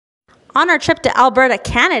On our trip to Alberta,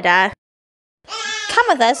 Canada, come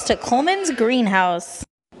with us to Kulhmanns Greenhouse.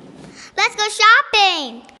 Let's go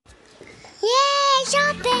shopping! Yay,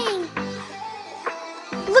 shopping!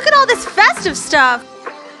 Look at all this festive stuff.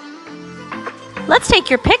 Let's take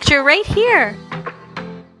your picture right here.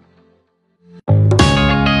 Look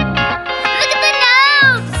at the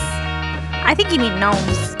gnomes! I think you mean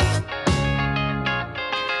gnomes.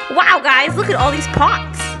 Wow, guys, look at all these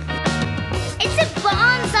pots. It's a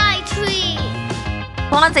bonsai tree.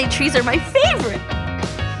 Bonsai trees are my favorite.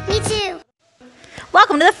 Me too.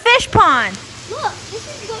 Welcome to the fish pond. Look, this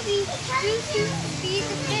is what we use to feed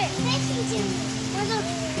the fish.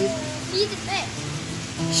 Feed the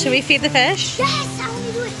fish. Should we feed the fish? Yes, I want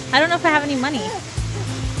to do it. I don't know if I have any money.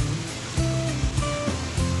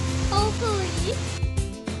 Hopefully.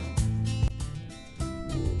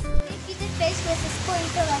 We feed the fish with this coin,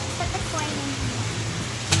 so let's put the coin in here.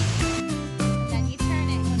 Then you turn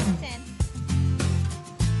it when it's in.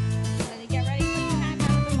 Then you get ready to put your hand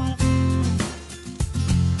down at the bottom.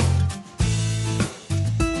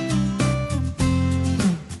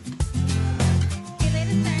 Okay,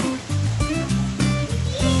 Layla's turn.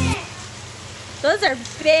 Those are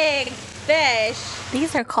big fish.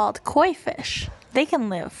 These are called koi fish. They can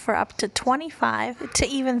live for up to 25 to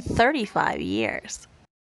even 35 years.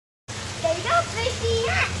 There you go, fishy.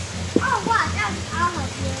 Oh, wow, I'll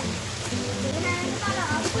help you.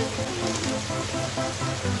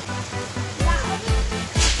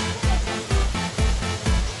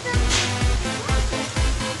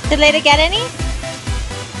 Did Layla get any?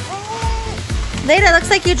 Layla, looks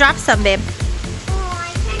like you dropped some, babe. Oh,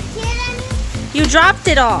 I can't get any. You dropped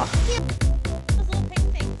it all.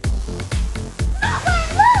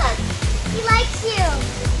 Look! He likes you.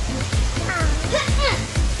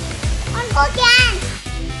 Go again.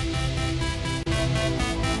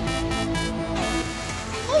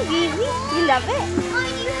 Hey, baby, you love it? Oh,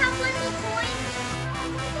 you have one more coin?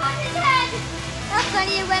 On his head. That's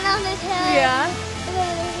funny, it went on his head. Yeah.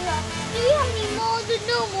 Do you have any more? There's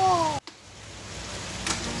no more.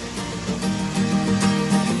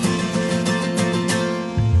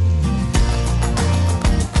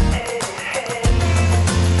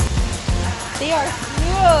 They are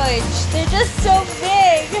huge. They're just so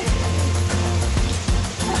big.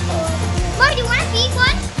 Mom, do you want to feed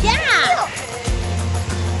one? Yeah.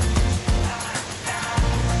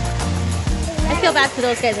 I feel bad for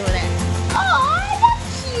those guys over there. Oh, that's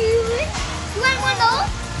cute. You want one more?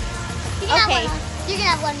 You can Okay. have one more. You can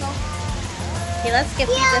have one more. Okay, let's get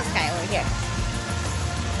Yeah. this guy over here.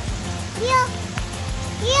 Heel.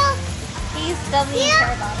 Heel. He doesn't even Yeah.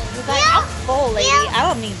 care about it. He's like, Yeah. I'm full, lady. Yeah. I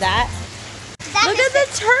don't need that. That Look is at the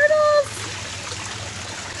turtles.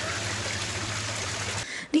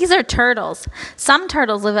 These are turtles. Some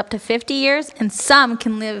turtles live up to 50 years, and some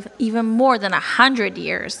can live even more than 100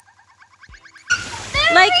 years.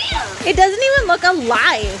 They're Like, real. it doesn't even look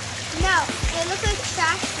alive No, they look like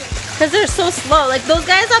statues. because they're so slow. Like, those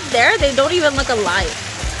guys up there, they don't even look alive.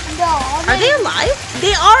 No. Are they alive?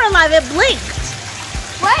 They are alive. It blinked.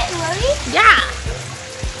 What, really? Yeah.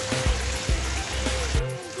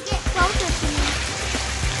 To get closer to me.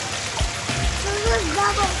 There's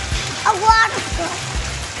bubbles. A waterfall.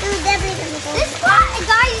 This spot,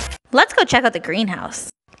 guys. Let's go check out the greenhouse.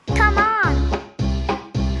 Come on.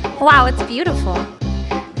 Wow, it's beautiful.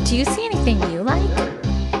 Do you see anything you like?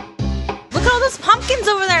 Look at all those pumpkins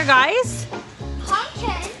over there, guys.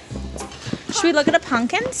 Pumpkin. Should we look at the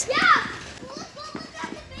pumpkins? Yeah. Let's go look at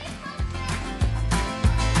the big pumpkin.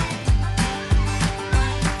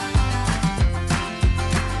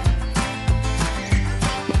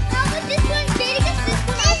 No, but this one, Jada gets this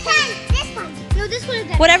one. This one. No, this one is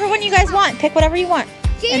better. Whatever one you guys want. Pick whatever you want.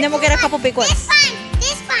 And then we'll get a couple big ones.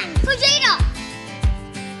 This one. For Jada.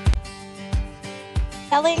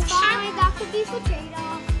 Ellie? Sorry, that could be for Jada.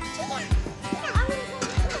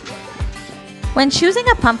 When choosing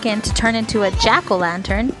a pumpkin to turn into a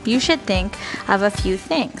jack-o'-lantern, you should think of a few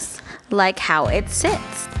things, like how it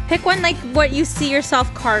sits. Pick one like what you see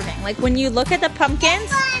yourself carving. Like when you look at the pumpkins,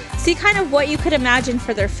 see kind of what you could imagine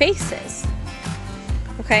for their faces.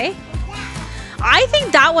 Okay? I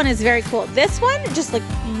think that one is very cool. This one, just like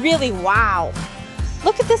really wow.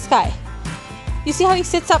 Look at this guy. You see how he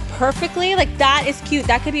sits up perfectly? Like that is cute.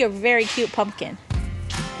 That could be a very cute pumpkin.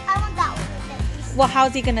 I want that one. Well,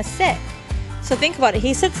 how's he gonna sit? So think about it.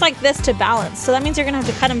 He sits like this to balance. So that means you're gonna have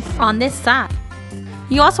to cut him on this side.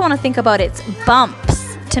 You also want to think about its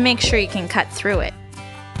bumps to make sure you can cut through it.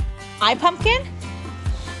 My pumpkin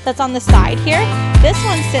that's on the side here, this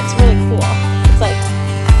one sits really cool. It's like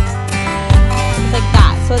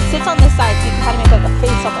that. So it sits on the side so you can kind of make like a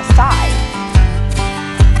face on the side.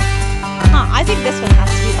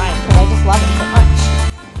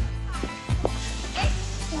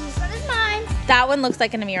 one looks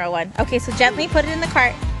like an Amira one. Okay, so gently put it in the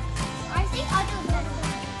cart. I think I'll do that.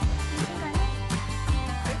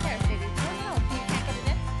 Right there, sweetie. No, you can't get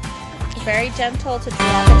it in. Very gentle to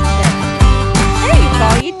drop it in. There you go,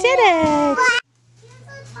 you did it.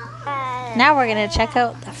 Now we're gonna check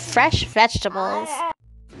out the fresh vegetables.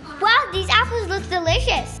 Wow, these apples look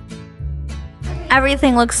delicious.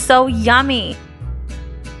 Everything looks so yummy.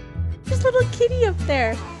 There's a little kitty up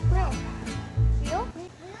there. Where? Real?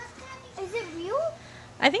 Is it real?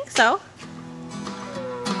 I think so.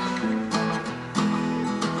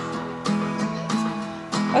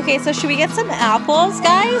 Okay, so should we get some apples,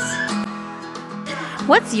 guys?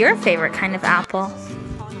 What's your favorite kind of apple?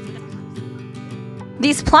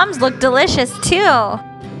 These plums look delicious too.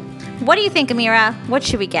 What do you think, Amira? What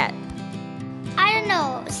should we get? I don't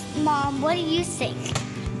know, Mom. What do you think?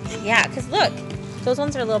 Yeah, because look, those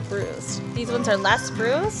ones are a little bruised. These ones are less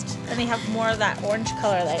bruised, and they have more of that orange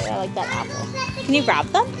color. I like that apple. Can you grab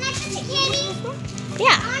them? Can I touch the candy?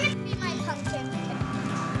 Yeah. I want to feed my pumpkin.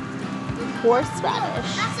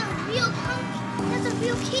 Horseradish. That's a real pumpkin. That's a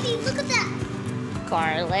real kitty. Look at that.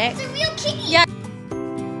 Garlic. It's a real kitty. Yeah.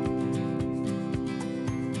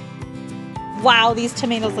 Wow, these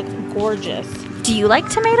tomatoes look gorgeous. Do you like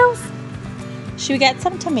tomatoes? Should we get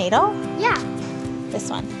some tomato? Yeah. This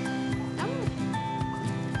one.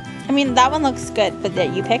 I mean, that one looks good, but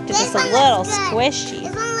that you picked is just a little squishy.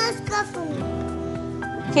 This one looks good for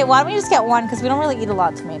me. Okay, why don't we just get one? Because we don't really eat a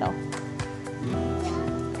lot of tomato.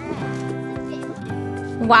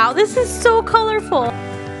 Wow, this is so colorful.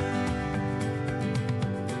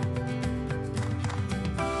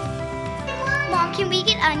 Mom, can we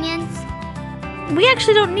get onions? We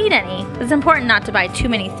actually don't need any. It's important not to buy too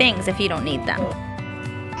many things if you don't need them.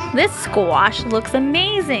 This squash looks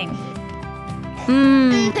amazing.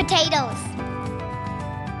 Mmm. Potatoes.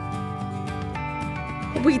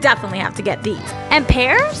 We definitely have to get these. And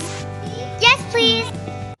pears? Yes, please.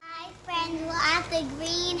 Hi, friends. We're at the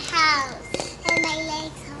greenhouse. And my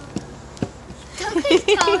legs hurt. Don't please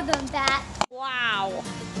tell them that. Wow.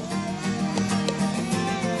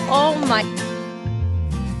 Oh my.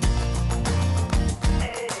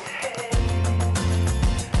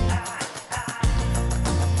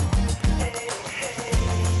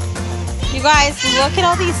 You guys, look at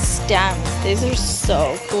all these stems. These are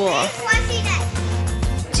so cool.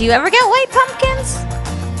 Do you ever get white pumpkins?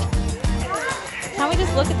 Can't we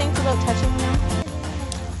just look at things without touching them?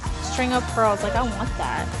 String of pearls, like I want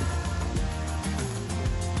that.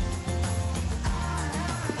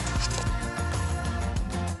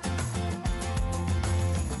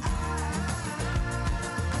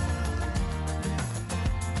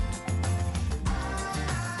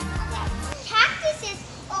 Cactuses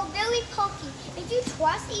are very pokey. If you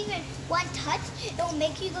trust even one touch, it will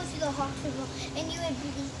make you go to the hospital and you would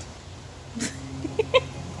bleed.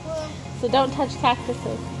 So don't touch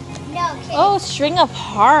cactuses. No, kids. Oh, string of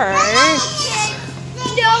hearts.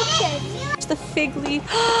 No, kids. The fig leaf.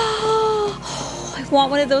 Oh, I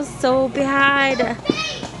want one of those so bad.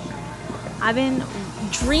 I've been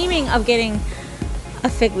dreaming of getting a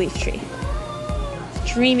fig leaf tree.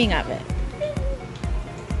 Dreaming of it.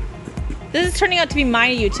 This is turning out to be my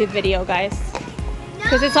YouTube video, guys.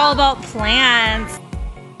 Because it's all about plants.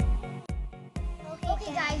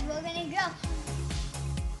 Okay, guys, we're gonna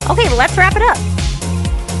go. Okay, let's wrap it up.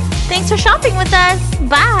 Thanks for shopping with us.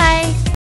 Bye.